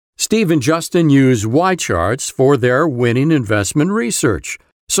Steve and Justin use Y-charts for their winning investment research.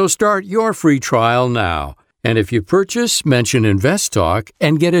 So start your free trial now. And if you purchase, mention InvestTalk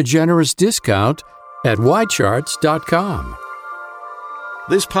and get a generous discount at ycharts.com.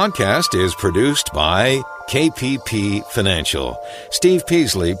 This podcast is produced by KPP Financial. Steve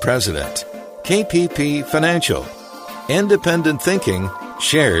Peasley, President. KPP Financial. Independent thinking,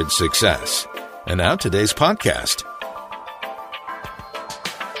 shared success. And now today's podcast.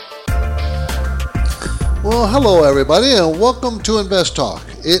 Well, hello everybody, and welcome to Invest Talk.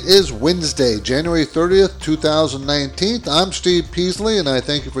 It is Wednesday, January 30th, 2019. I'm Steve Peasley, and I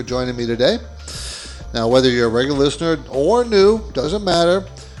thank you for joining me today. Now, whether you're a regular listener or new, doesn't matter.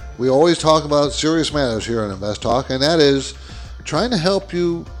 We always talk about serious matters here on Invest Talk, and that is trying to help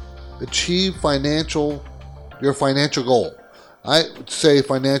you achieve your financial goal. I would say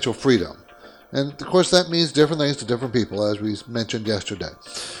financial freedom. And of course, that means different things to different people, as we mentioned yesterday.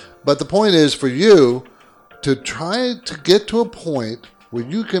 But the point is for you to try to get to a point where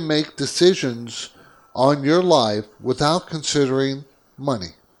you can make decisions on your life without considering money.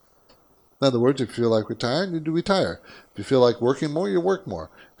 In other words, if you feel like retiring, you do retire. If you feel like working more, you work more.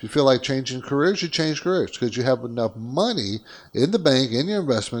 If you feel like changing careers, you change careers because you have enough money in the bank, in your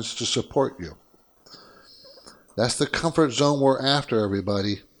investments to support you. That's the comfort zone we're after,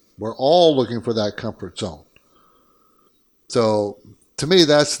 everybody. We're all looking for that comfort zone. So, to me,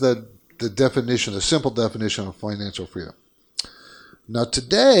 that's the definition, the simple definition of financial freedom. Now,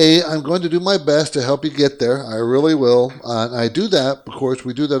 today, I'm going to do my best to help you get there. I really will. And I do that, of course,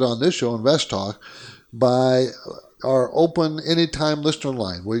 we do that on this show, Invest Talk, by our open anytime listener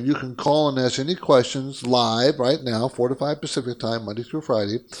line, where you can call and ask any questions live right now, 4 to 5 Pacific time, Monday through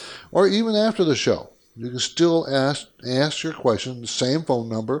Friday, or even after the show. You can still ask your question, same phone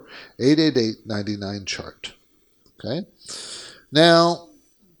number, 888-99-CHART. Okay? Now,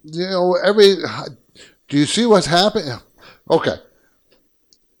 do you see what's happening? Okay.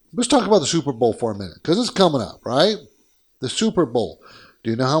 Let's talk about the Super Bowl for a minute, because it's coming up, right? The Super Bowl. Do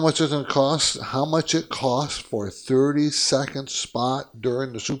you know how much it's going to cost? How much it costs for a 30-second spot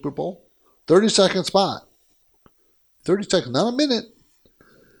during the Super Bowl? 30-second spot. 30 seconds, not a minute.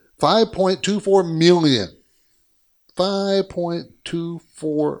 $5.24 million.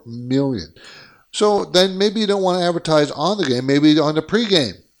 $5.24 million. So then maybe you don't want to advertise on the game, maybe on the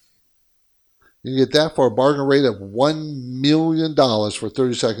pregame. You can get that for a bargain rate of $1 million for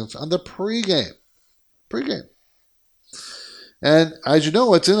 30 seconds on the pregame. Pregame. And as you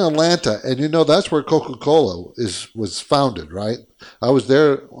know, it's in Atlanta, and you know that's where Coca-Cola was founded, right? I was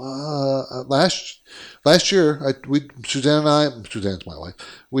there last year. Suzanne's my wife.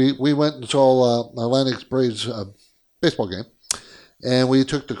 We went and saw Atlantic Braves baseball game, and we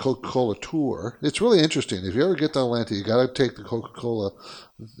took the Coca-Cola tour. It's really interesting. If you ever get to Atlanta, you got to take the Coca-Cola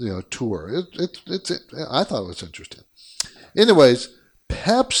tour. I thought it was interesting. Anyways,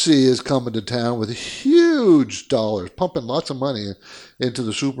 Pepsi is coming to town with huge dollars, pumping lots of money into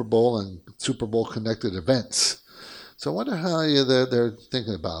the Super Bowl and Super Bowl connected events. So I wonder how they're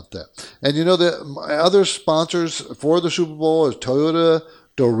thinking about that. And the other sponsors for the Super Bowl is Toyota,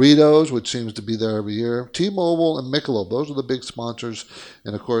 Doritos, which seems to be there every year, T-Mobile, and Michelob. Those are the big sponsors.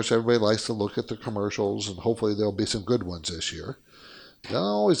 And of course, everybody likes to look at the commercials, and hopefully there'll be some good ones this year. They don't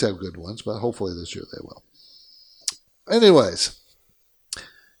always have good ones, but hopefully this year they will. Anyways,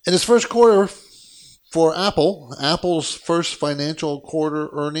 in its first quarter for Apple's first financial quarter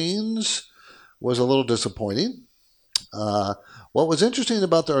earnings was a little disappointing. What was interesting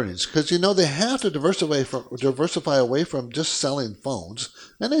about the earnings, because they have to diversify away from just selling phones,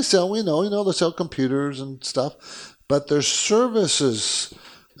 and they sell, they sell computers and stuff, but their services,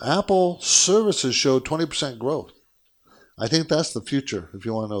 Apple services, showed 20% growth. I think that's the future, if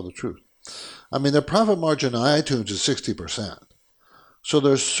you want to know the truth. I mean, their profit margin on iTunes is 60%. So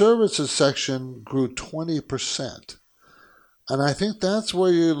their services section grew 20%. And I think that's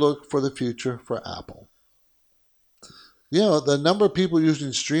where you look for the future for Apple. The number of people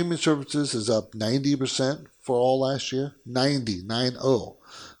using streaming services is up 90% for all last year. 90.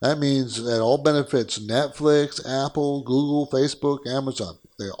 That means that all benefits Netflix, Apple, Google, Facebook, Amazon.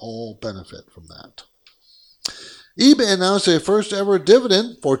 They all benefit from that. eBay announced their first ever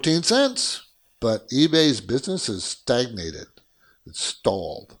dividend, 14 cents. But eBay's business is stagnated. It's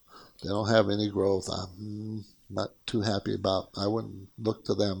stalled. They don't have any growth. I'm not too happy about. I wouldn't look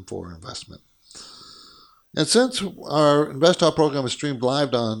to them for investment. And since our InvestTalk program is streamed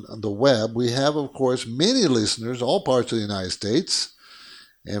live on the web, we have, of course, many listeners, all parts of the United States.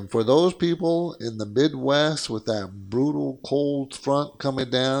 And for those people in the Midwest with that brutal cold front coming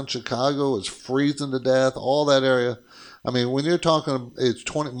down, Chicago is freezing to death, all that area, I mean, when you're talking, it's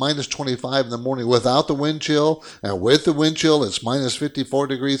minus 25 in the morning without the wind chill, and with the wind chill, it's minus 54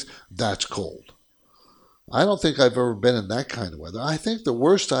 degrees. That's cold. I don't think I've ever been in that kind of weather. I think the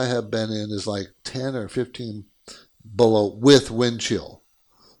worst I have been in is like 10 or 15 below with wind chill,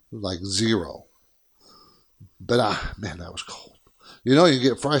 like 0. But man, that was cold. You know, you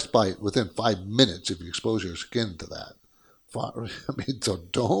get frostbite within 5 minutes if you expose your skin to that. I mean, so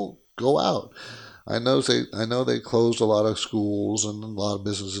don't go out. I know they closed a lot of schools and a lot of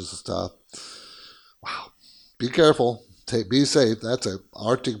businesses and stuff. Wow, be careful. Be safe. That's an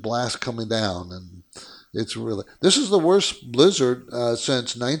Arctic blast coming down, and this is the worst blizzard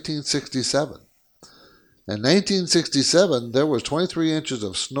since 1967. In 1967, there was 23 inches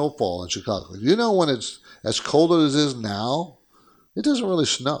of snowfall in Chicago. You know, when it's as cold as it is now, it doesn't really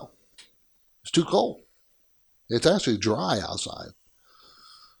snow. It's too cold. It's actually dry outside.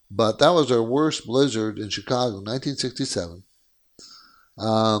 But that was their worst blizzard in Chicago, 1967.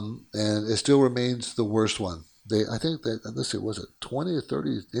 And it still remains the worst one. I think that, let's see, was it 20 or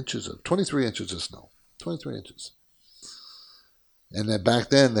 30 inches 23 inches of snow. 23 inches. And then back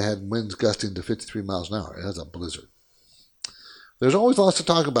then, they had winds gusting to 53 miles an hour. It was a blizzard. There's always lots to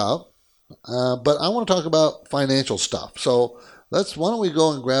talk about, but I want to talk about financial stuff. So why don't we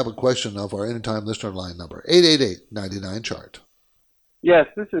go and grab a question of our Anytime Listener line number, 888-99-CHART. Yes,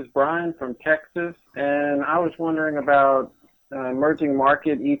 this is Brian from Texas, and I was wondering about emerging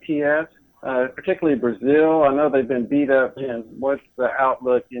market ETFs, particularly Brazil. I know they've been beat up, and what's the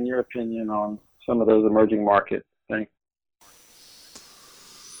outlook, in your opinion, on some of those emerging markets? Thanks.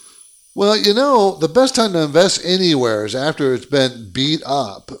 Well, you know, the best time to invest anywhere is after it's been beat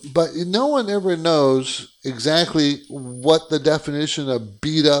up. But no one ever knows exactly what the definition of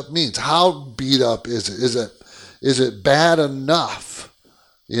beat up means. How beat up is it? Is it bad enough?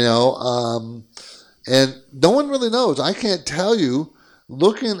 You know, and no one really knows. I can't tell you.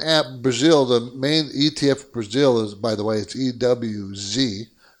 Looking at Brazil, the main ETF of Brazil is, by the way, it's EWZ.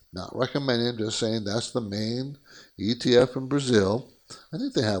 Not recommending, just saying that's the main ETF in Brazil. I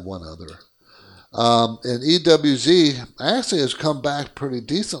think they have one other. And EWZ actually has come back pretty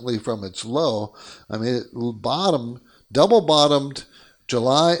decently from its low. I mean, it double bottomed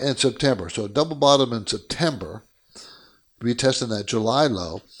July and September. So it double bottomed in September, retesting that July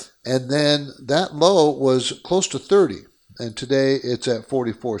low. And then that low was close to 30. And today it's at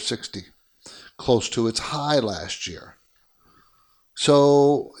 44.60, close to its high last year.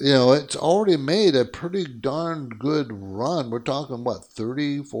 So, you know, it's already made a pretty darn good run. We're talking, what,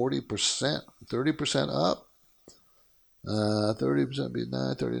 30, 40%? 30% up? 30% be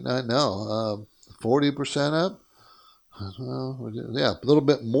 9, 39? No, 40% up? Yeah, a little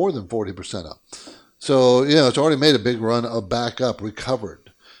bit more than 40% up. So, you know, it's already made a big run of back up,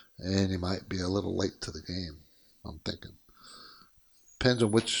 recovered. And you might be a little late to the game, I'm thinking. Depends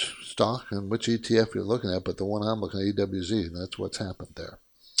on which stock and which ETF you're looking at, but the one I'm looking at, EWZ, that's what's happened there.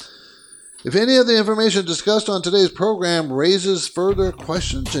 If any of the information discussed on today's program raises further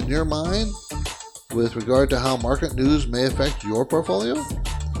questions in your mind with regard to how market news may affect your portfolio,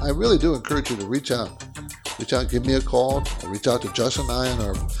 I really do encourage you to reach out. Give me a call, or reach out to Justin and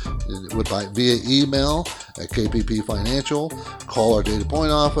I via email at KPP Financial, call our Data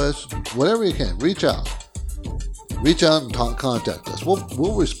Point office, whatever you can, reach out. Reach out and contact us.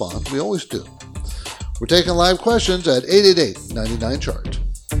 We'll respond. We always do. We're taking live questions at 888-99-CHART.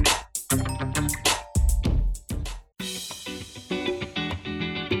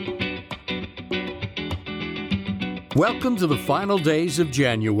 Welcome to the final days of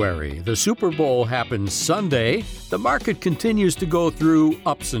January. The Super Bowl happens Sunday. The market continues to go through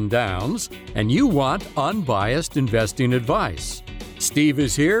ups and downs, and you want unbiased investing advice. Steve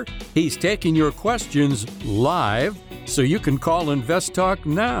is here. He's taking your questions live, so you can call Invest Talk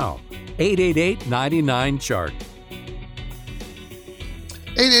now. 888-99-CHART.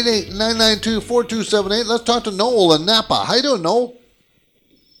 888-992-4278. Let's talk to Noel in Napa. How you doing, Noel?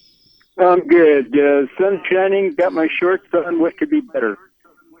 I'm good. Sun's shining. Got my shorts on. What could be better?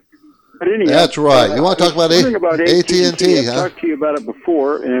 But anyhow, that's right. You want to talk about AT&T? I've talked to you about it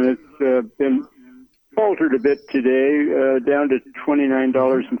before, and it's been faltered a bit today, down to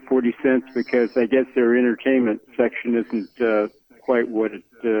 $29.40 because I guess their entertainment section isn't quite what it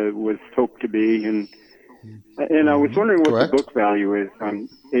was hoped to be, and I was wondering what the book value is on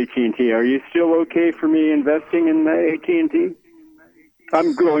AT&T. Are you still okay for me investing in AT&T?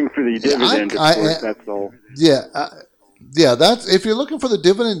 I'm going for the dividend, of course. That's all. Yeah. That's if you're looking for the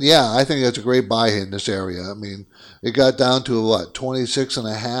dividend. Yeah, I think that's a great buy in this area. I mean, it got down to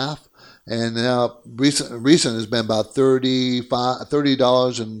 26.5. And now recent has been about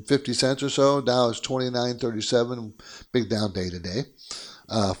 $30.50 or so. Now it's $29.37. Big down day today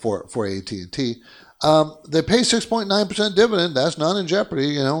for AT&T. They pay 6.9% dividend. That's not in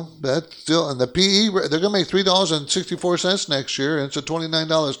jeopardy, That's still, and the PE, they're going to make $3.64 next year, and it's a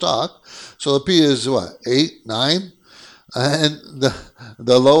 $29 stock. So the PE is what, 8, 9? And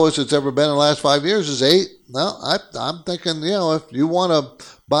the lowest it's ever been in the last 5 years is 8. Well, I'm thinking, if you want to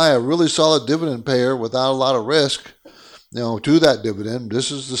buy a really solid dividend payer without a lot of risk, to that dividend,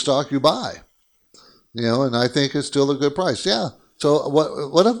 this is the stock you buy. And I think it's still a good price. Yeah. So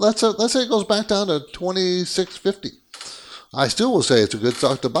what if let's say it goes back down to $26.50. I still will say it's a good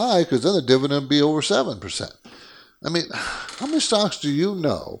stock to buy because then the dividend would be over 7%. I mean, how many stocks do you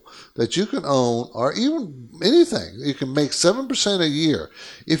know that you can own, or even anything, you can make 7% a year?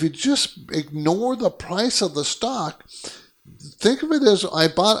 If you just ignore the price of the stock, think of it as I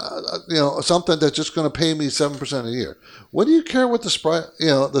bought, something that's just going to pay me 7% a year. What do you care what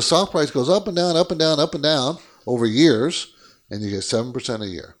the stock price goes up and down, up and down, up and down over years, and you get 7% a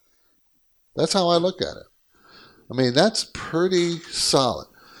year? That's how I look at it. I mean, that's pretty solid.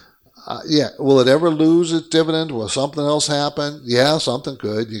 Will it ever lose its dividend? Will something else happen? Yeah, something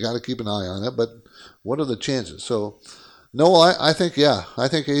could. You got to keep an eye on it. But what are the chances? So, no, I think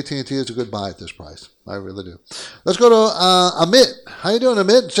AT&T is a good buy at this price. I really do. Let's go to Amit. How you doing,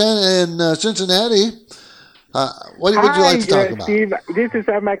 Amit? In Cincinnati. What would you like to talk about? Steve. This is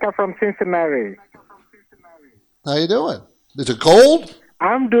Emeka from Cincinnati. How you doing? Is it cold?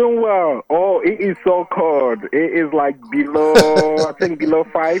 I'm doing well. Oh, it is so cold. It is like below, I think below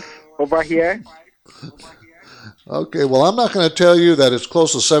 5 over here. Okay, well, I'm not going to tell you that it's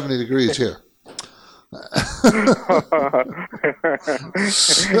close to 70 degrees here. Sorry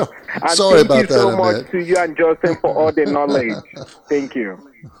about that. Thank you so much to you and Justin for all the knowledge. Thank you.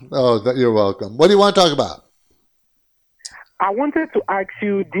 Oh, you're welcome. What do you want to talk about? I wanted to ask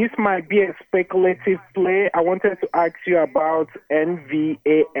you, this might be a speculative play. I wanted to ask you about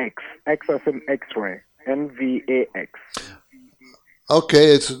NVAX, X as in X-ray, NVAX.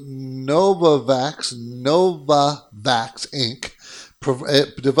 Okay, it's Novavax Inc.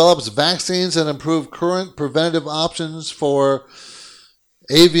 It develops vaccines and improves current preventative options for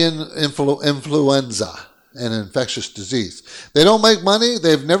avian influenza and infectious disease. They don't make money.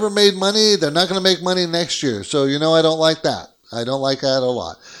 They've never made money. They're not going to make money next year. So, I don't like that. I don't like that a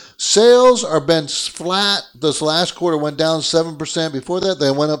lot. Sales are been flat. This last quarter went down 7%. Before that,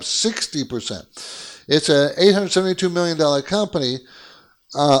 they went up 60%. It's a $872 million company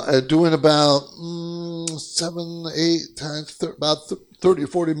doing about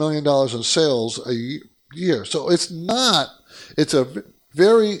 $30-40 million in sales a year. So it's a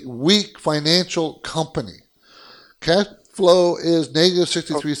very weak financial company. Cash flow is negative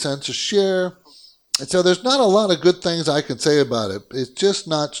 63 cents a share. And so there's not a lot of good things I can say about it. It's just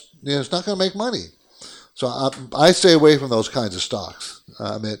not, it's not going to make money. So I stay away from those kinds of stocks.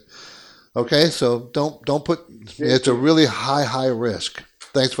 Okay, so don't put, it's a really high risk.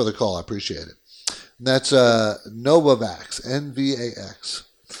 Thanks for the call. I appreciate it. And that's Novavax, NVAX.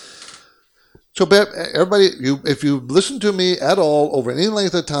 So everybody, if you listen to me at all over any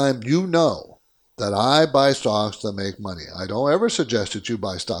length of time, you know that I buy stocks that make money. I don't ever suggest that you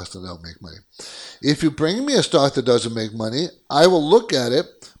buy stocks that don't make money. If you bring me a stock that doesn't make money, I will look at it,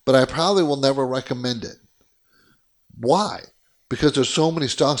 but I probably will never recommend it. Why? Because there's so many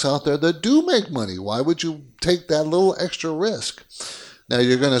stocks out there that do make money. Why would you take that little extra risk? Now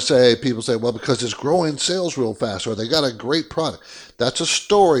you're going to say, people say, well, because it's growing sales real fast, or they got a great product. That's a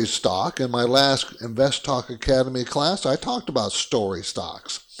story stock. In my last Invest Talk Academy class, I talked about story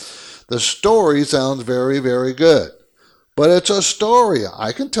stocks. The story sounds very, very good, but it's a story.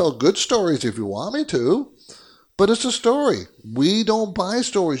 I can tell good stories if you want me to, but it's a story. We don't buy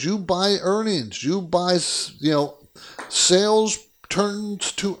stories. You buy earnings. You buy, sales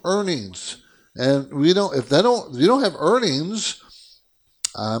turns to earnings. And we don't, if you don't have earnings,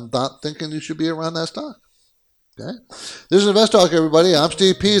 I'm not thinking you should be around that stock. Okay. This is Invest Talk, everybody. I'm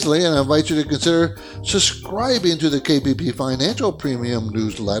Steve Peasley, and I invite you to consider subscribing to the KPP Financial Premium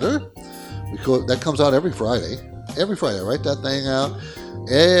Newsletter. That comes out every Friday. Every Friday. I write that thing out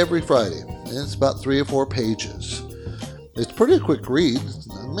every Friday. And it's about 3 or 4 pages. It's pretty quick read.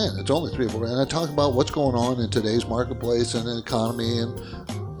 Man, it's only 3 or 4. And I talk about what's going on in today's marketplace and the economy. And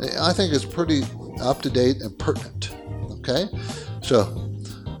I think it's pretty up-to-date and pertinent. Okay? So,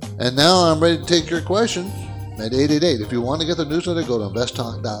 and now I'm ready to take your questions. At 888. If you want to get the newsletter, go to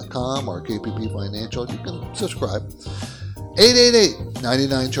investtalk.com or KPP Financial. You can subscribe.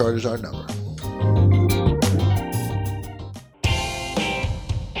 888-99-CHART is our number.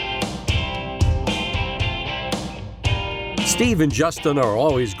 Steve and Justin are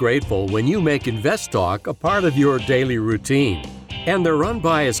always grateful when you make InvestTalk a part of your daily routine. And their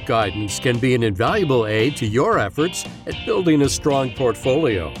unbiased guidance can be an invaluable aid to your efforts at building a strong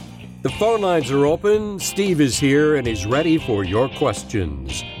portfolio. The phone lines are open. Steve is here and he's ready for your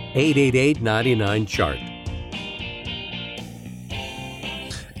questions. 888-99-CHART.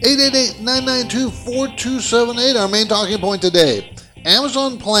 888-992-4278, our main talking point today.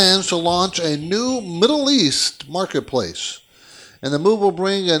 Amazon plans to launch a new Middle East marketplace. And the move will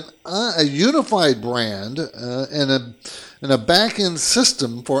bring a unified brand and a back-end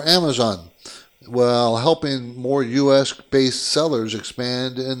system for Amazon, while helping more U.S.-based sellers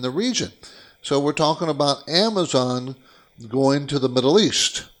expand in the region. So we're talking about Amazon going to the Middle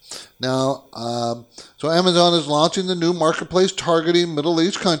East. Now, so Amazon is launching the new marketplace targeting Middle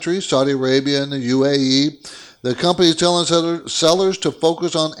East countries, Saudi Arabia and the UAE. The company is telling sellers to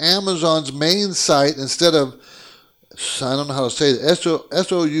focus on Amazon's main site instead of, I don't know how to say it,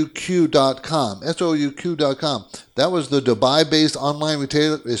 SOUQ.com. SOUQ.com. That was the Dubai-based online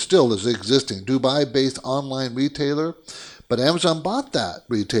retailer. It still is existing. Dubai-based online retailer. But Amazon bought that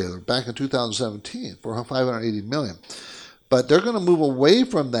retailer back in 2017 for $580 million. But they're going to move away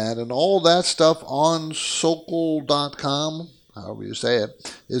from that, and all that stuff on Sokol.com, however you say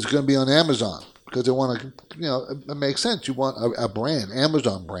it, is going to be on Amazon because they want to, it makes sense. You want a brand,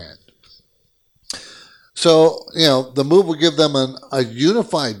 Amazon brand. So, the move will give them a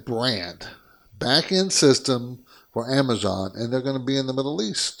unified brand, back-end system for Amazon, and they're going to be in the Middle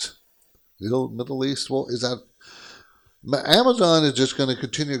East. Middle East, well, Amazon is just going to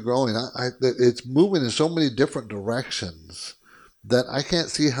continue growing. It's moving in so many different directions that I can't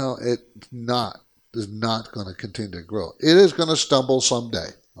see how it is not going to continue to grow. It is going to stumble someday,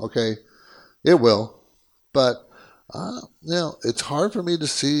 okay? It will. But, it's hard for me to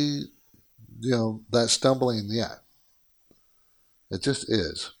see that stumbling yet. It just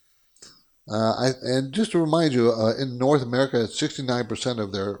is. And just to remind you, in North America, 69%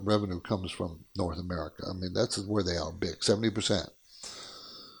 of their revenue comes from North America. I mean, that's where they are big, 70%.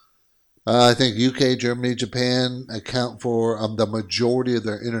 I think UK, Germany, Japan account for the majority of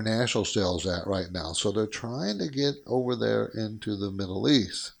their international sales right now. So they're trying to get over there into the Middle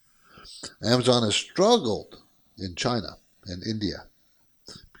East. Amazon has struggled in China and India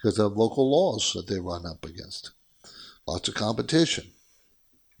because of local laws that they run up against. Lots of competition.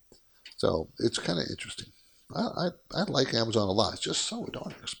 So it's kind of interesting. I like Amazon a lot. It's just so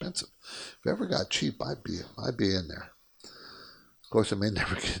darn expensive. If it ever got cheap, I'd be in there. Of course, it may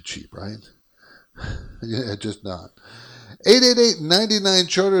never get cheap, right? Yeah, just not.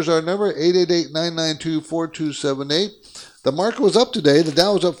 888-99-CHART is our number. 888-992-4278. The market was up today. The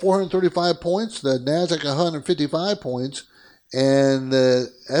Dow was up 435 points. The Nasdaq 155 points. And the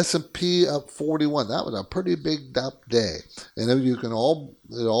S&P up 41. That was a pretty big up day. And it all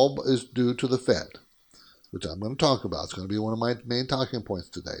is due to the Fed, which I'm going to talk about. It's going to be one of my main talking points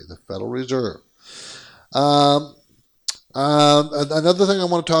today, the Federal Reserve. Another thing I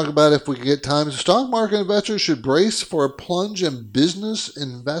want to talk about, if we can get time, is stock market investors should brace for a plunge in business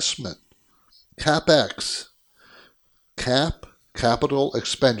investment. CapEx. Capital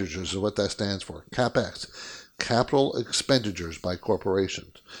expenditures is what that stands for. CapEx. Capital expenditures by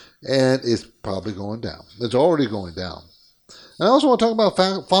corporations. And it's probably going down. It's already going down. And I also want to talk about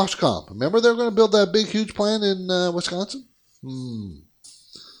Foxconn. Remember they're going to build that big, huge plant in Wisconsin?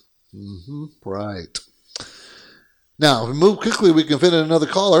 Right. Now, if we move quickly, we can fit in another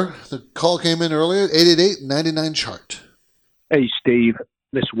caller. The call came in earlier, 888-99-CHART. Hey, Steve.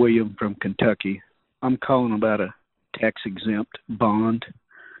 This is William from Kentucky. I'm calling about a tax-exempt bond.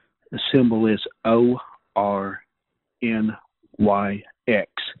 The symbol is ORNYX.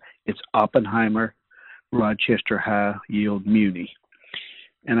 It's Oppenheimer Rochester High Yield Muni.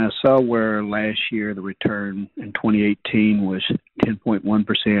 And I saw where last year the return in 2018 was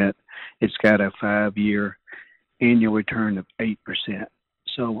 10.1%. It's got a 5-year annual return of 8%.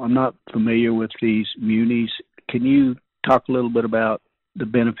 So I'm not familiar with these munis. Can you talk a little bit about the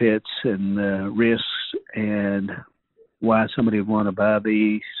benefits and the risks and why somebody would want to buy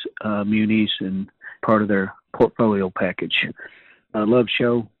these munis and part of their portfolio package? I love the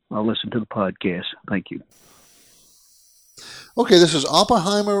show. I'll listen to the podcast. Thank you. Okay, this is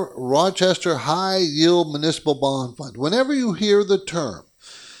Oppenheimer Rochester High Yield Municipal Bond Fund. Whenever you hear the term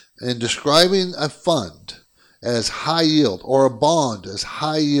in describing a fund as high yield or a bond as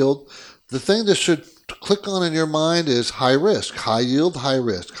high yield, the thing that should click on in your mind is high risk, high yield, high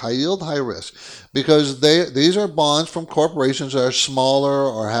risk, high yield, high risk, because these are bonds from corporations that are smaller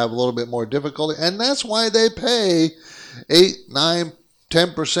or have a little bit more difficulty, and that's why they pay 8, 9,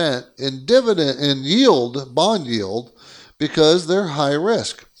 10% in dividend, in yield, bond yield, because they're high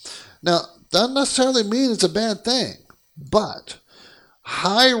risk. Now, that doesn't necessarily mean it's a bad thing, but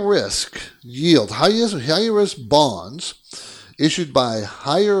high risk yield, high risk bonds issued by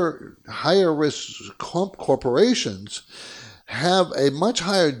higher risk corporations have a much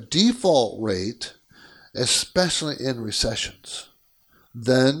higher default rate, especially in recessions,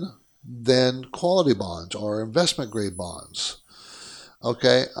 than quality bonds or investment grade bonds.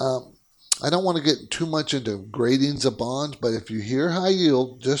 Okay, I don't want to get too much into gradings of bonds, but if you hear high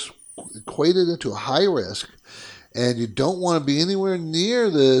yield, just equate it into high risk, and you don't want to be anywhere near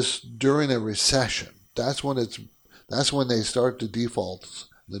this during a recession. That's when they start to default.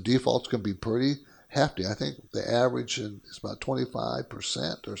 The defaults can be pretty hefty. I think the average is about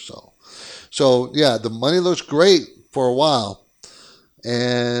 25% or so. So yeah, the money looks great for a while,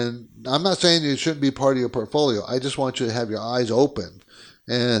 and I'm not saying it shouldn't be part of your portfolio. I just want you to have your eyes open,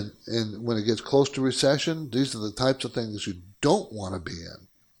 and when it gets close to recession, these are the types of things you don't want to be in.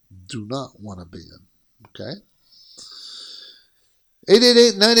 Do not want to be in. Okay.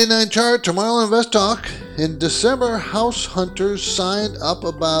 888-99-CHART, Tomorrow Invest Talk. In December, house hunters signed up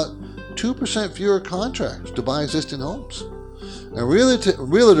about 2% fewer contracts to buy existing homes. And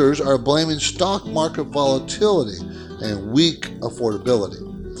realtors are blaming stock market volatility and weak affordability.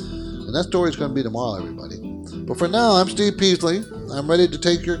 And that story is going to be tomorrow, everybody. But for now, I'm Steve Peasley. I'm ready to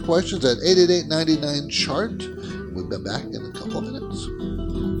take your questions at 888-99-CHART. We'll be back in a couple of minutes.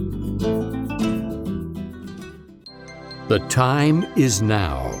 The time is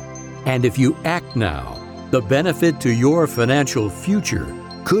now. And if you act now, the benefit to your financial future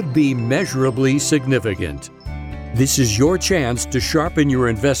could be measurably significant. This is your chance to sharpen your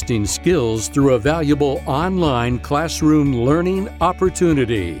investing skills through a valuable online classroom learning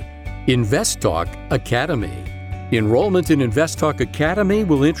opportunity. InvestTalk Academy. Enrollment in InvestTalk Academy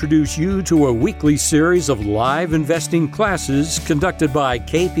will introduce you to a weekly series of live investing classes conducted by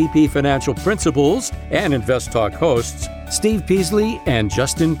KPP Financial Principals and InvestTalk hosts Steve Peasley and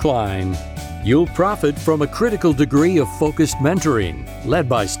Justin Klein. You'll profit from a critical degree of focused mentoring led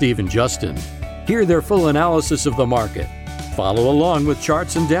by Steve and Justin. Hear their full analysis of the market. Follow along with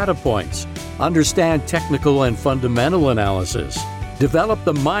charts and data points. Understand technical and fundamental analysis. Develop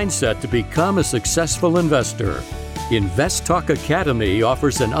the mindset to become a successful investor. InvestTalk Academy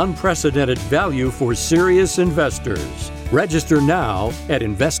offers an unprecedented value for serious investors. Register now at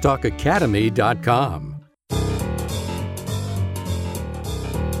investtalkacademy.com.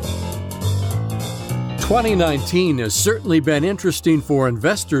 2019 has certainly been interesting for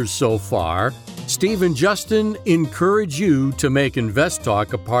investors so far. Steve and Justin encourage you to make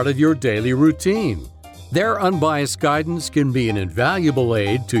InvestTalk a part of your daily routine. Their unbiased guidance can be an invaluable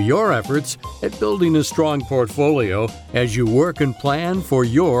aid to your efforts at building a strong portfolio as you work and plan for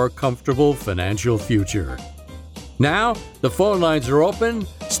your comfortable financial future. Now, the phone lines are open.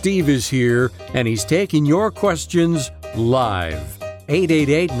 Steve is here, and he's taking your questions live.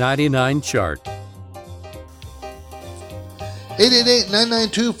 888-99-CHART.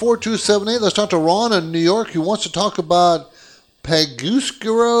 888-992-4278. Let's talk to Ron in New York who wants to talk about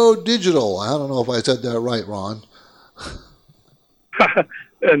Paguscaro Digital. I don't know if I said that right, Ron.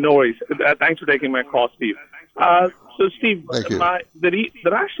 No worries. Thanks for taking my call, Steve. So, Steve, the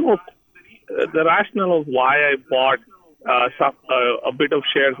rationale of why I bought a bit of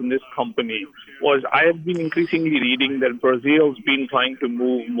shares in this company was I have been increasingly reading that Brazil's been trying to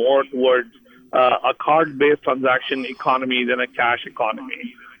move more towards a card-based transaction economy than a cash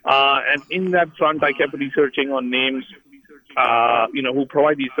economy. And in that front, I kept researching on names who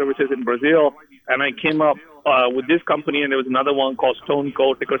provide these services in Brazil, and I came up with this company, and there was another one called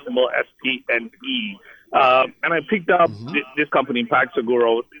StoneCo, ticker symbol STNE. And I picked up this company,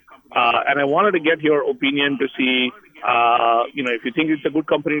 PagSeguro, and I wanted to get your opinion to see, if you think it's a good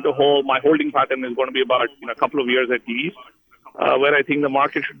company to hold. My holding pattern is going to be about a couple of years at least, where I think the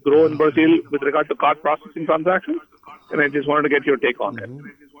market should grow in Brazil with regard to card processing transactions, and I just wanted to get your take on it.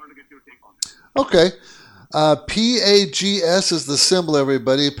 Okay. PAGS is the symbol,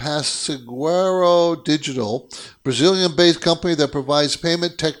 everybody. PagSeguro Digital, Brazilian-based company that provides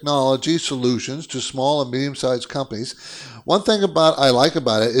payment technology solutions to small and medium-sized companies. One thing I like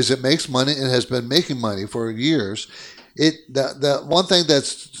about it is it makes money and has been making money for years. The one thing that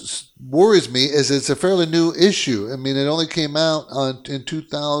worries me is it's a fairly new issue. I mean, it only came out in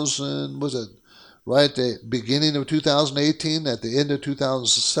 2000, was it? Right at the beginning of 2018, at the end of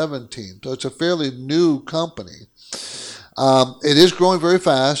 2017. So it's a fairly new company. It is growing very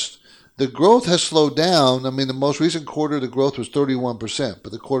fast. The growth has slowed down. I mean, the most recent quarter, the growth was 31%,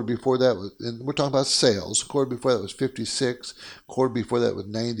 but the quarter before that was, and we're talking about sales, the quarter before that was 56, quarter before that was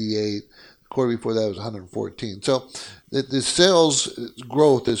 98, Quarter before that was 114. So the sales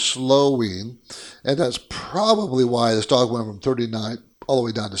growth is slowing, and that's probably why the stock went from 39 all the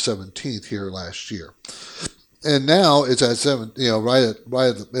way down to 17th here last year. And now it's at 7, right at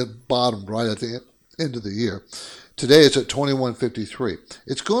the bottom, right at the end of the year. Today it's at 21.53.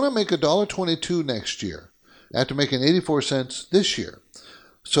 It's going to make $1.22 next year after making 84 cents this year.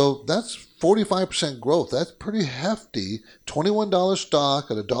 So that's 45% growth. That's pretty hefty. $21 stock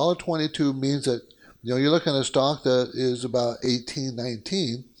at $1.22 means that you're looking at a stock that is about 18,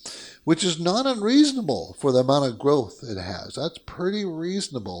 19, which is not unreasonable for the amount of growth it has. That's pretty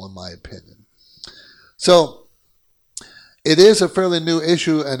reasonable in my opinion. So it is a fairly new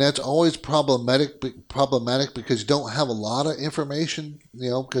issue, and that's always problematic because you don't have a lot of information,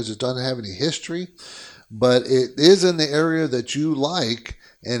 because it doesn't have any history. But it is in the area that you like,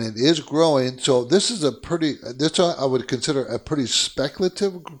 and it is growing. So this is I would consider a pretty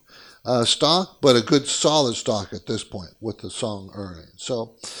speculative stock, but a good solid stock at this point with the strong earnings.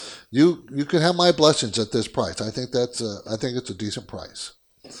 So you can have my blessings at this price. I think it's a decent price.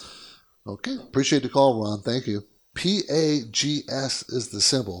 Okay, appreciate the call, Ron. Thank you. PAGS is the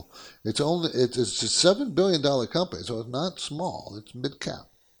symbol. It's a $7 billion company, so it's not small. It's mid cap,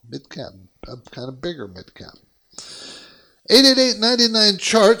 kind of bigger mid cap. 888-99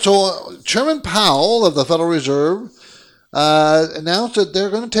 chart. So Chairman Powell of the Federal Reserve announced that they're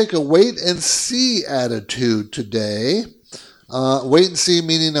going to take a wait and see attitude today. Wait and see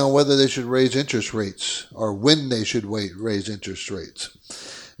meaning on whether they should raise interest rates or when they should raise interest rates.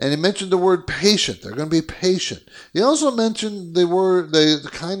 And he mentioned the word patient. They're going to be patient. He also mentioned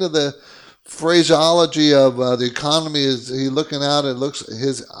the phraseology of the economy. Is he looking out and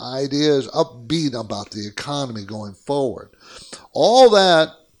his idea is upbeat about the economy going forward. All that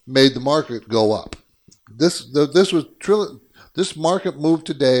made the market go up. This market move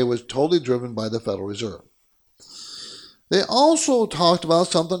today was totally driven by the Federal Reserve. They also talked about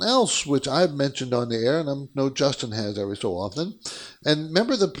something else, which I've mentioned on the air, and I know Justin has every so often. And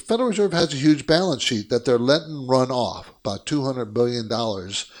remember, the Federal Reserve has a huge balance sheet that they're letting run off, about $200 billion,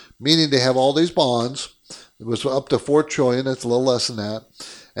 meaning they have all these bonds. It was up to $4 trillion. That's a little less than that.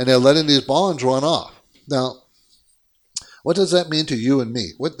 And they're letting these bonds run off. Now, what does that mean to you and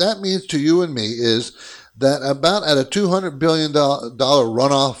me? What that means to you and me is that about at a $200 billion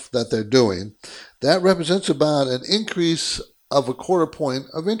runoff that they're doing, that represents about an increase of a quarter point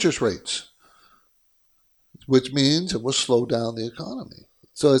of interest rates, which means it will slow down the economy.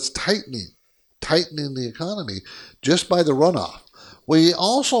 So it's tightening the economy just by the runoff. We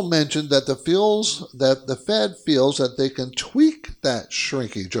also mentioned that the Fed feels that they can tweak that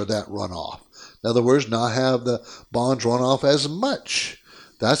shrinkage or that runoff. In other words, not have the bonds run off as much.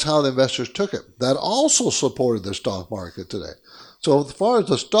 That's how the investors took it. That also supported the stock market today. So as far as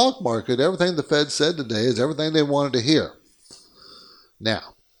the stock market, everything the Fed said today is everything they wanted to hear.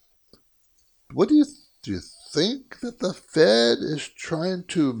 Now, what do you think that the Fed is trying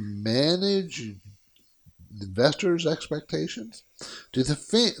to manage investors' expectations? Do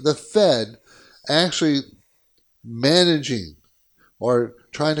the Fed actually managing or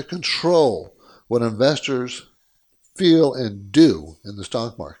trying to control what investors feel and do in the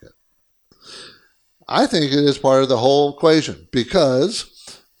stock market? I think it is part of the whole equation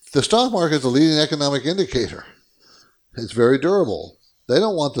because the stock market is a leading economic indicator. It's very durable. They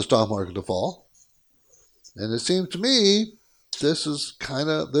don't want the stock market to fall. And it seems to me this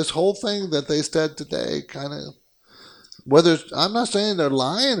whole thing that they said today I'm not saying they're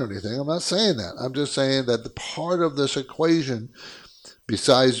lying or anything. I'm not saying that. I'm just saying that the part of this equation,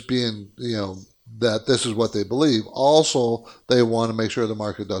 besides being, that this is what they believe, also they want to make sure the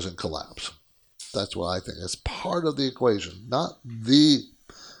market doesn't collapse. That's what I think. It's part of the equation. Not the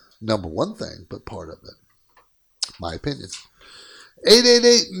number one thing, but part of it. My opinion.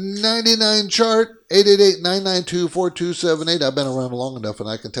 888-99 chart, 888-992-4278. I've been around long enough, and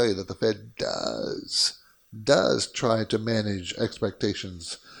I can tell you that the Fed does try to manage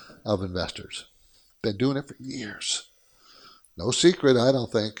expectations of investors. Been doing it for years. No secret, I don't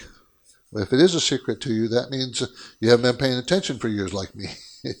think. If it is a secret to you, that means you haven't been paying attention for years like me.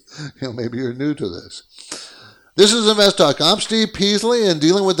 Maybe you're new to this. This is Invest Talk. I'm Steve Peasley, and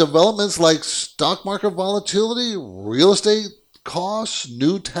dealing with developments like stock market volatility, real estate costs,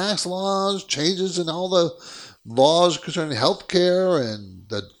 new tax laws, changes in all the laws concerning healthcare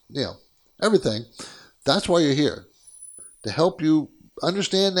and everything. That's why you're here, to help you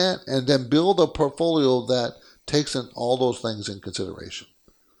understand that and then build a portfolio that takes in all those things in consideration.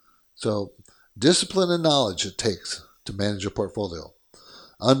 So, discipline and knowledge it takes to manage a portfolio.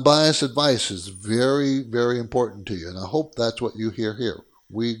 Unbiased advice is very, very important to you, and I hope that's what you hear here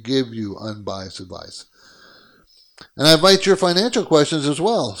We give you unbiased advice. And I invite your financial questions as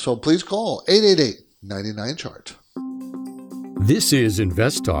well. So please call 888-99-CHART. This is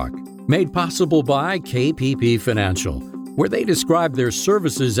Invest Talk, made possible by KPP Financial, where they describe their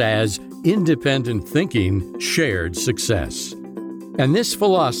services as independent thinking, shared success. And this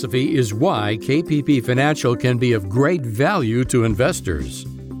philosophy is why KPP Financial can be of great value to investors.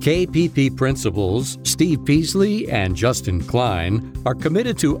 KPP principals Steve Peasley and Justin Klein are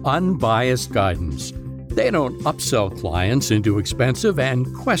committed to unbiased guidance. They don't upsell clients into expensive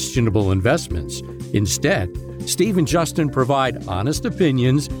and questionable investments. Instead, Steve and Justin provide honest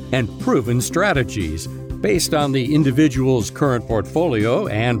opinions and proven strategies based on the individual's current portfolio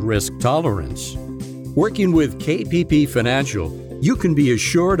and risk tolerance. Working with KPP Financial, you can be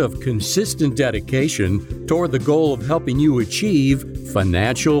assured of consistent dedication toward the goal of helping you achieve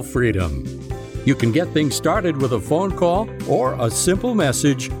financial freedom. You can get things started with a phone call or a simple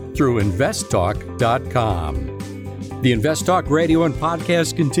message through investtalk.com. The Invest Talk radio and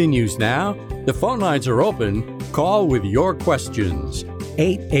podcast continues now. The phone lines are open. Call with your questions.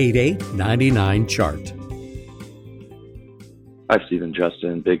 888-99-CHART. Hi, Steve and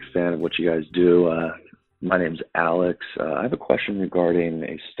Justin. Big fan of what you guys do. My name's Alex. I have a question regarding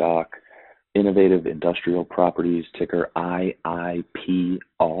a stock, Innovative Industrial Properties, ticker IIPR.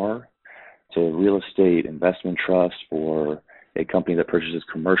 It's a real estate investment trust for a company that purchases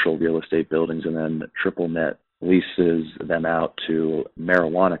commercial real estate buildings and then triple net leases them out to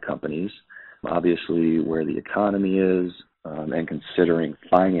marijuana companies. Obviously, where the economy is and considering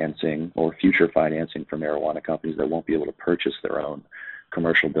financing or future financing for marijuana companies that won't be able to purchase their own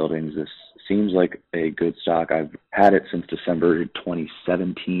commercial buildings, this seems like a good stock. I've had it since December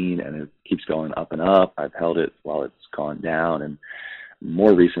 2017, and it keeps going up and up. I've held it while it's gone down, and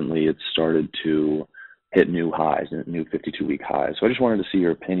more recently, it's started to hit new highs, new 52-week highs. So I just wanted to see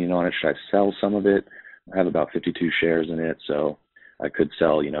your opinion on it. Should I sell some of it? I have about 52 shares in it, so I could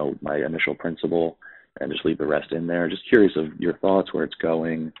sell, my initial principal and just leave the rest in there. Just curious of your thoughts, where it's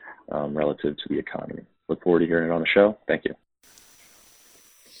going relative to the economy. Look forward to hearing it on the show. Thank you.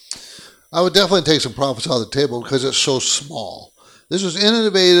 I would definitely take some profits off the table because it's so small. This is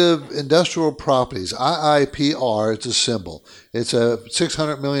Innovative Industrial Properties, IIPR, it's a symbol. It's a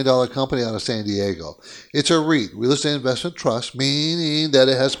 $600 million company out of San Diego. It's a REIT, Real Estate Investment Trust, meaning that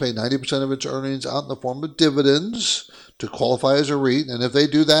it has to pay 90% of its earnings out in the form of dividends to qualify as a REIT. And if they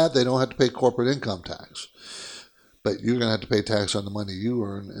do that, they don't have to pay corporate income tax. But you're going to have to pay tax on the money you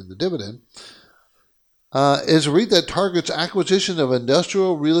earn in the dividend. Is a REIT that targets acquisition of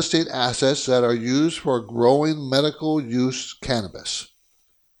industrial real estate assets that are used for growing medical use cannabis.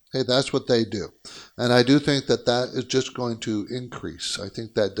 Okay, that's what they do. And I do think that is just going to increase. I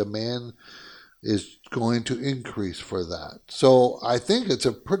think that demand is going to increase for that. So I think it's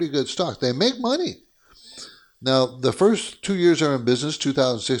a pretty good stock. They make money. Now, the first 2 years they're in business,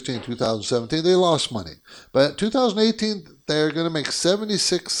 2016, 2017, they lost money. But 2018, they're going to make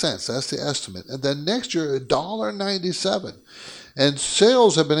 76 cents. That's the estimate. And then next year, $1.97. And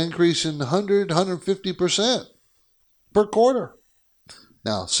sales have been increasing 150% per quarter.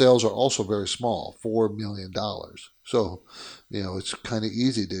 Now, sales are also very small, $4 million. So, it's kind of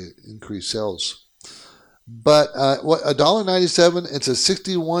easy to increase sales. But $1.97, it's a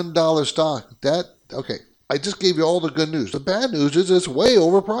 $61 stock. Okay. I just gave you all the good news. The bad news is it's way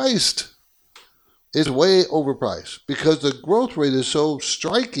overpriced. It's way overpriced because the growth rate is so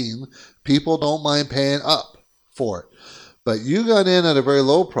striking, people don't mind paying up for it. But you got in at a very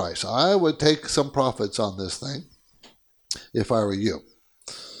low price. I would take some profits on this thing if I were you.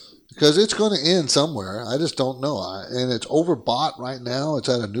 Because it's going to end somewhere. I just don't know. And it's overbought right now. It's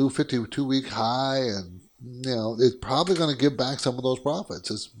at a new 52-week high. And, it's probably going to give back some of those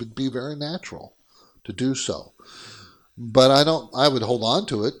profits. It would be very natural to do so. But I would hold on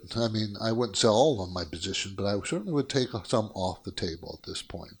to it. I mean, I wouldn't sell all of my position, but I certainly would take some off the table at this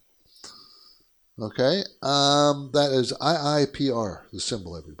point. Okay, that is IIPR, the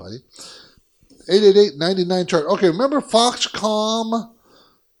symbol, everybody. 888-99-CHART. Okay, remember Foxconn?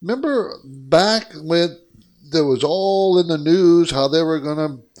 Remember back when there was all in the news how they were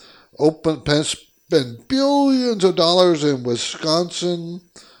going to spend billions of dollars in Wisconsin?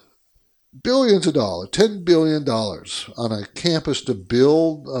 Billions of dollars, $10 billion on a campus to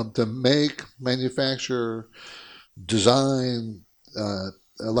build, to make, manufacture, design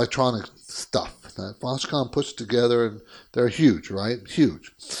electronic stuff that Foxconn puts together, and they're huge, right?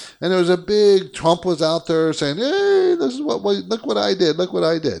 Huge. And there was a big, Trump was out there saying, hey, this is look what I did,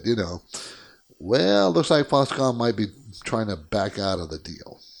 Well, looks like Foxconn might be trying to back out of the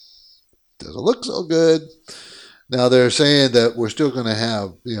deal. Doesn't look so good. Now they're saying that we're still going to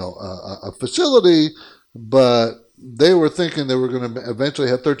have, a facility, but they were thinking they were going to eventually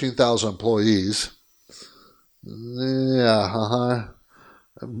have 13,000 employees. Yeah,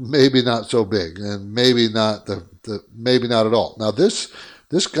 maybe not so big, and maybe not maybe not at all. Now this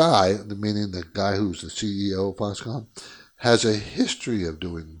guy, meaning the guy who's the CEO of Foxconn, has a history of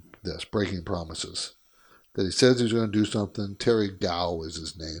doing this, breaking promises. That he says he's going to do something. Terry Gou is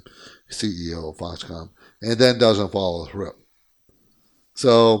his name, CEO of Foxconn, and then doesn't follow through.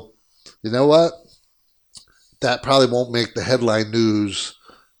 So, you know what? That probably won't make the headline news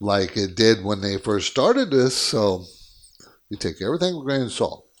like it did when they first started this. So, you take everything with a grain of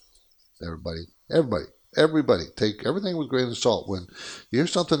salt. Everybody, take everything with a grain of salt. When you hear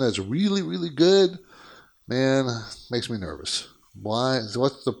something that's really, really good, man, makes me nervous. Why? Does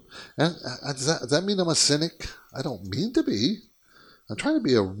that mean I'm a cynic? I don't mean to be. I'm trying to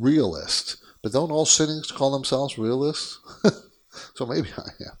be a realist. But don't all cynics call themselves realists? So maybe I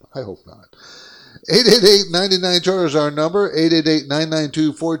am. I hope not. 888-99-CHART is our number.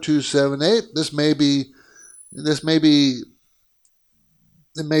 888-992-4278.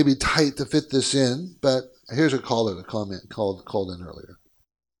 It may be tight to fit this in, but here's a caller that called in earlier.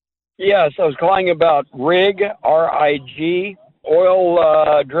 Yes, I was calling about RIG, R-I-G,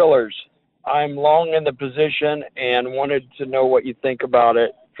 oil drillers. I'm long in the position and wanted to know what you think about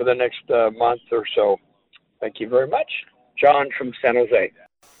it for the next month or so. Thank you very much. John from San Jose.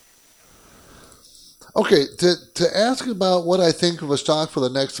 Okay, to ask about what I think of a stock for the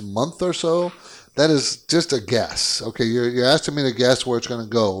next month or so, that is just a guess. Okay, you're asking me to guess where it's going to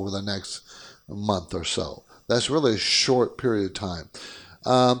go over the next month or so. That's really a short period of time.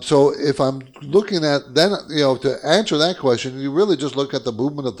 So if I'm looking at, then, to answer that question, you really just look at the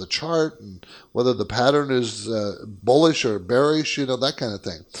movement of the chart and whether the pattern is bullish or bearish, that kind of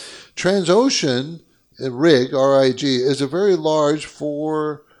thing. Transocean, RIG, R-I-G, is a very large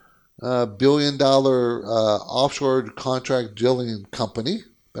 $4 billion offshore contract drilling company.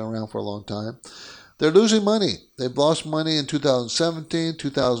 Been around for a long time. They're losing money. They've lost money in 2017,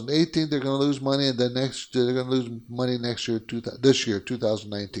 2018. They're going to lose money, and then they're going to lose money next year, this year,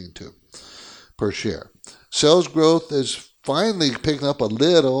 2019 too, per share. Sales growth is finally picking up a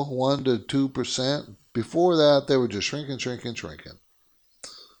little, 1 to 2%. Before that, they were just shrinking.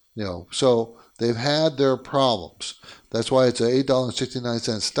 So they've had their problems. That's why it's an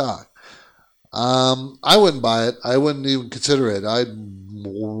 $8.69 stock. I wouldn't buy it. I wouldn't even consider it. I'd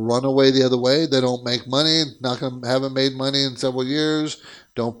run away the other way. They don't make money. Haven't made money in several years.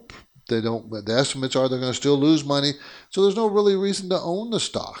 The estimates are they're going to still lose money. So there's no really reason to own the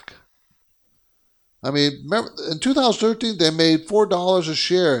stock. I mean, remember, in 2013, they made $4 a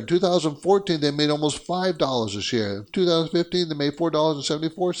share. In 2014, they made almost $5 a share. In 2015, they made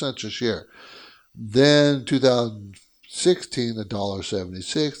 $4.74 a share. Then 2016,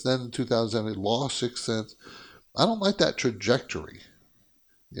 $1.76. Then in 2017, lost 6 cents. I don't like that trajectory.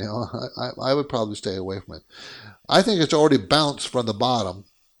 I would probably stay away from it. I think it's already bounced from the bottom.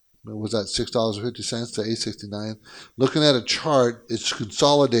 It was at $6.50 to $8.69. Looking at a chart, it's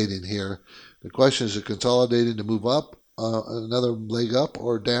consolidating here. The question is it consolidating to move up, another leg up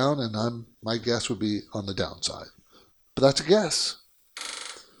or down? And my guess would be on the downside. But that's a guess.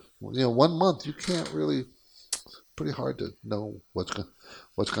 1 month, you can't really. Pretty hard to know what's going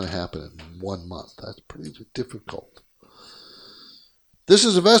to happen in 1 month. That's pretty difficult. This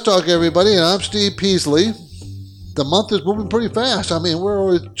is Invest Talk, everybody, and I'm Steve Peasley. The month is moving pretty fast. I mean,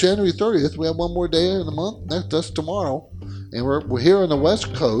 we're January 30th. We have one more day in the month. That's tomorrow. And we're here on the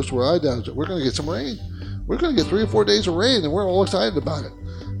West Coast where we're going to get some rain. We're going to get 3 or 4 days of rain, and we're all excited about it.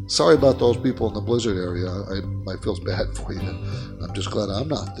 Sorry about those people in the blizzard area. I feel bad for you. I'm just glad I'm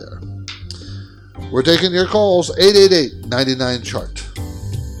not there. We're taking your calls, 888-99-CHART.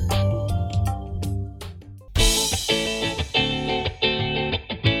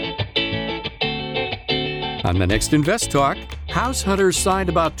 On the next Invest Talk, house hunters signed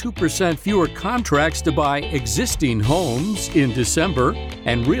about 2% fewer contracts to buy existing homes in December,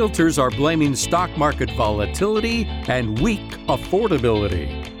 and realtors are blaming stock market volatility and weak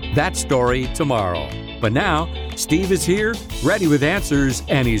affordability. That story tomorrow. But now, Steve is here, ready with answers,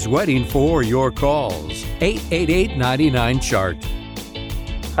 and he's waiting for your calls. 888-99-CHART.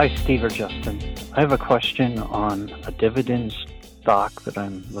 Hi, Steve or Justin. I have a question on a dividend stock that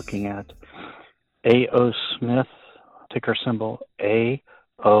I'm looking at. A.O. Smith, ticker symbol AOS.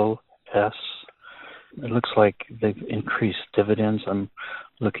 It looks like they've increased dividends. I'm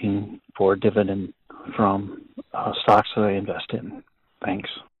looking for dividend from stocks that I invest in. Thanks.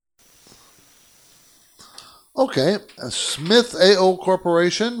 Okay, Smith A.O.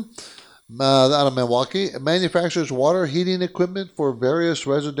 Corporation. out of Milwaukee, manufactures water heating equipment for various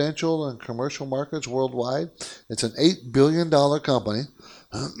residential and commercial markets worldwide. It's an $8 billion company.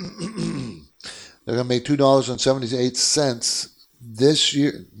 They're going to make $2.78 this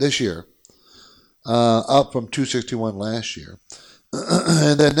year, up from $2.61 last year.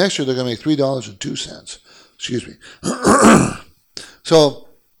 And then next year they're going to make $3.02. Excuse me. So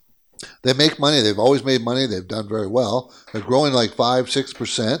they make money. They've always made money. They've done very well. They're growing like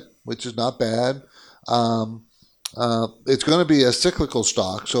 5-6%, which is not bad. It's going to be a cyclical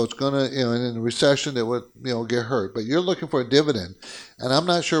stock, so it's going to, in a recession it would, get hurt. But you're looking for a dividend, and I'm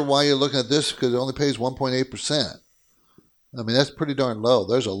not sure why you're looking at this because it only pays 1.8%. I mean, that's pretty darn low.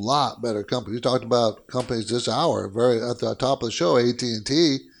 There's a lot better companies. We talked about companies this hour. Very at the top of the show,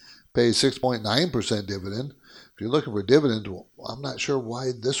 AT&T pays 6.9% dividend. If you're looking for a dividend, I'm not sure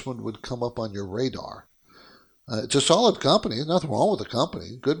why this one would come up on your radar. It's a solid company. There's nothing wrong with the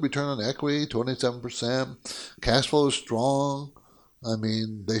company. Good return on equity, 27%. Cash flow is strong. I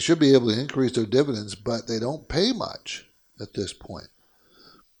mean, they should be able to increase their dividends, but they don't pay much at this point.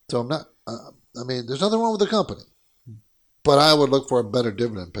 So there's nothing wrong with the company. But I would look for a better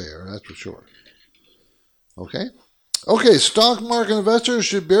dividend payer, that's for sure. Okay, stock market investors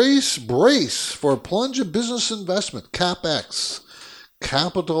should brace for a plunge in business investment, CapEx.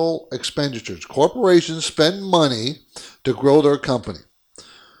 Capital expenditures. Corporations spend money to grow their company.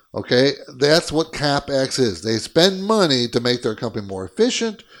 Okay, that's what CapEx is. They spend money to make their company more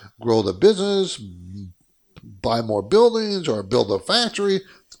efficient, grow the business, buy more buildings, or build a factory.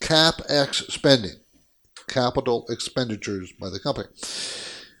 CapEx spending. Capital expenditures by the company.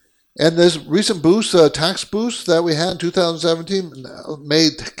 And this recent boost, tax boost that we had in 2017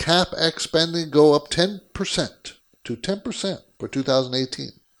 made CapEx spending go up 10% to 10% for 2018.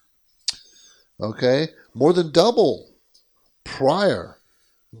 Okay, more than double prior.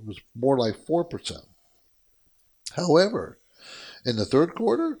 It was more like 4%. However, in the third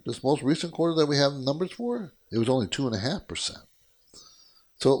quarter, this most recent quarter that we have numbers for, it was only 2.5%.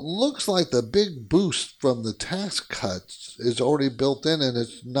 So it looks like the big boost from the tax cuts is already built in and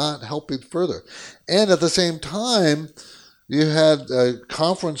it's not helping further. And at the same time, you had a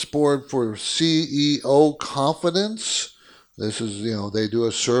conference board for CEO confidence. This is, they do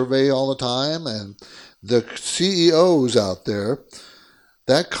a survey all the time, and the CEOs out there,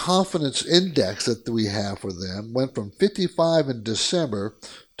 that confidence index that we have for them went from 55 in December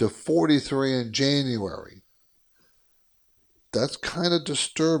to 43 in January. That's kind of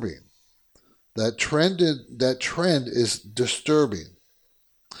disturbing. That trend is disturbing.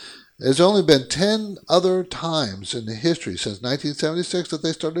 There's only been 10 other times in the history since 1976 that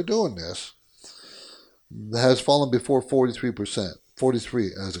they started doing this that has fallen before 43%,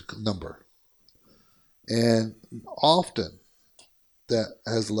 43 as a number. And often that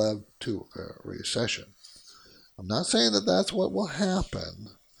has led to a recession. I'm not saying that that's what will happen,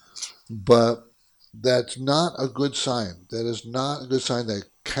 but that's not a good sign. That is not a good sign that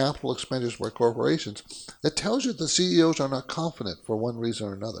capital expenditures by corporations. That tells you the CEOs are not confident for one reason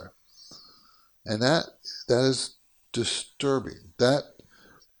or another. And that is disturbing. That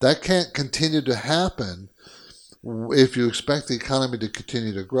can't continue to happen if you expect the economy to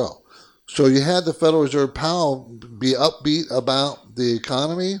continue to grow. So you had the Federal Reserve Powell be upbeat about the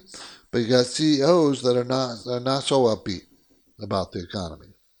economy, but you got CEOs that are not so upbeat about the economy.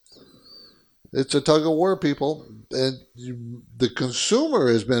 It's a tug of war, people, and the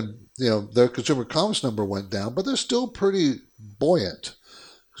consumer has been, their consumer confidence number went down, but they're still pretty buoyant.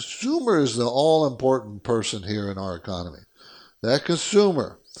 Consumer is the all-important person here in our economy. That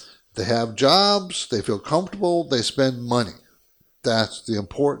consumer, they have jobs, they feel comfortable, they spend money. That's the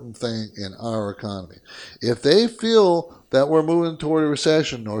important thing in our economy. If they feel that we're moving toward a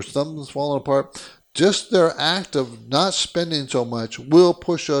recession or something's falling apart, just their act of not spending so much will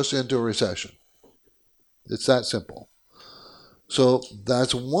push us into a recession. It's that simple. So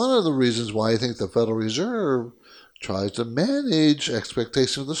that's one of the reasons why I think the Federal Reserve tries to manage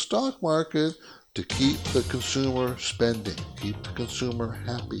expectations of the stock market to keep the consumer spending, keep the consumer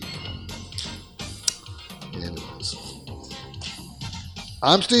happy. Anyways.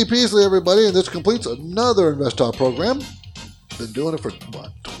 I'm Steve Peasley, everybody, and this completes another Invest Talk program. Been doing it for,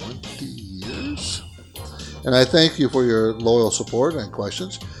 20 years? And I thank you for your loyal support and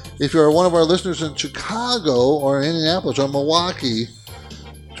questions. If you're one of our listeners in Chicago or Indianapolis or Milwaukee,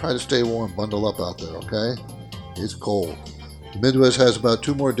 try to stay warm, bundle up out there, okay? It's cold. The Midwest has about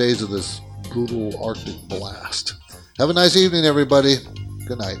 2 more days of this brutal Arctic blast. Have a nice evening, everybody.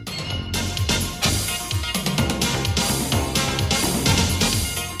 Good night.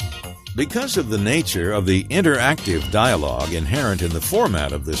 Because of the nature of the interactive dialogue inherent in the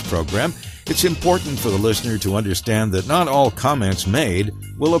format of this program, it's important for the listener to understand that not all comments made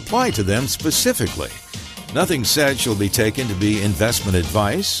will apply to them specifically. Nothing said shall be taken to be investment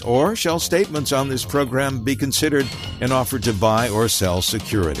advice, or shall statements on this program be considered an offer to buy or sell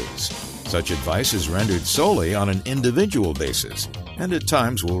securities. Such advice is rendered solely on an individual basis, and at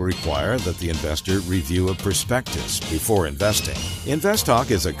times will require that the investor review a prospectus before investing.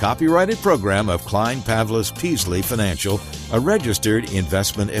 InvestTalk is a copyrighted program of Klein Pavlis Peasley Financial, a registered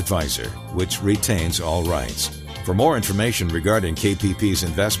investment advisor, which retains all rights. For more information regarding KPP's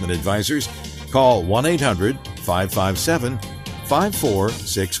investment advisors, call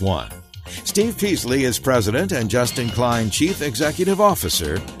 1-800-557-5461. Steve Peasley is President and Justin Klein Chief Executive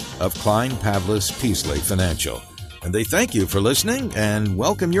Officer of Klein Pavlis Peasley Financial. And they thank you for listening and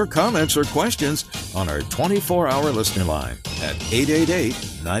welcome your comments or questions on our 24-hour listener line at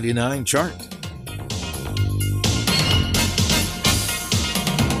 888-99-CHART.